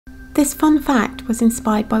This fun fact was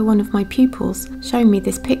inspired by one of my pupils showing me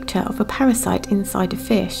this picture of a parasite inside a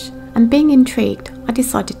fish, and being intrigued, I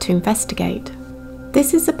decided to investigate.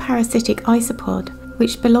 This is a parasitic isopod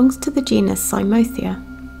which belongs to the genus Cymothea.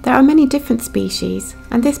 There are many different species,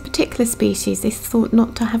 and this particular species is thought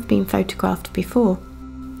not to have been photographed before.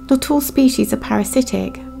 Not all species are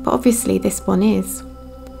parasitic, but obviously this one is.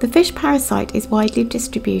 The fish parasite is widely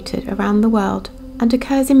distributed around the world and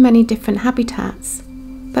occurs in many different habitats,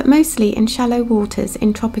 but mostly in shallow waters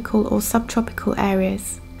in tropical or subtropical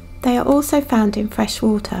areas. They are also found in fresh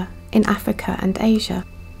water in Africa and Asia.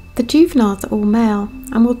 The juveniles are all male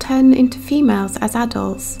and will turn into females as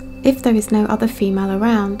adults if there is no other female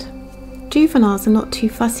around. Juveniles are not too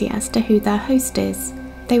fussy as to who their host is.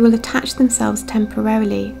 They will attach themselves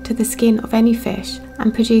temporarily to the skin of any fish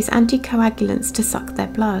and produce anticoagulants to suck their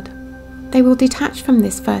blood. They will detach from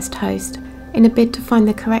this first host in a bid to find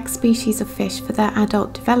the correct species of fish for their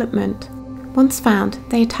adult development. Once found,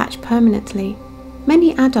 they attach permanently.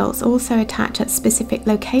 Many adults also attach at specific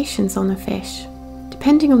locations on a fish.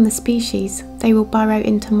 Depending on the species, they will burrow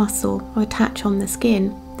into muscle or attach on the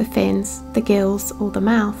skin, the fins, the gills, or the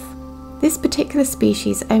mouth. This particular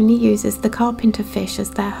species only uses the carpenter fish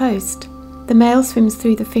as their host. The male swims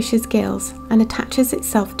through the fish's gills and attaches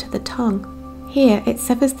itself to the tongue. Here it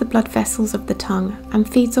severs the blood vessels of the tongue and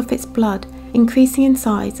feeds off its blood, increasing in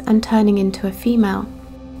size and turning into a female.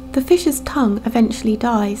 The fish's tongue eventually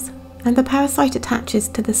dies, and the parasite attaches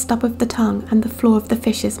to the stub of the tongue and the floor of the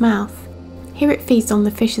fish's mouth. Here it feeds on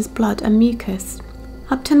the fish's blood and mucus.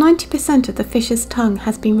 Up to 90% of the fish's tongue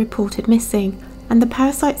has been reported missing, and the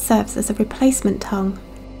parasite serves as a replacement tongue.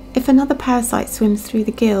 If another parasite swims through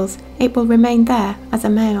the gills, it will remain there as a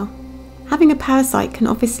male. Having a parasite can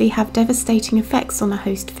obviously have devastating effects on a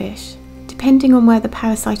host fish. Depending on where the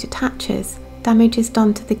parasite attaches, damage is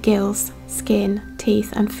done to the gills, skin,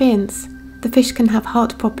 teeth and fins. The fish can have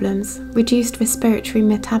heart problems, reduced respiratory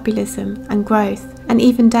metabolism and growth, and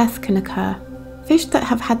even death can occur. Fish that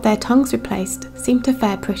have had their tongues replaced seem to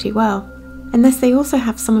fare pretty well, unless they also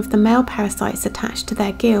have some of the male parasites attached to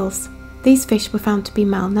their gills. These fish were found to be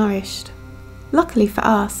malnourished. Luckily for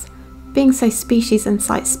us, being so species and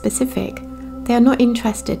site specific, they are not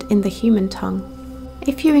interested in the human tongue.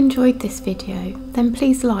 If you enjoyed this video, then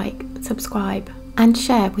please like, subscribe and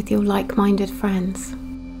share with your like-minded friends.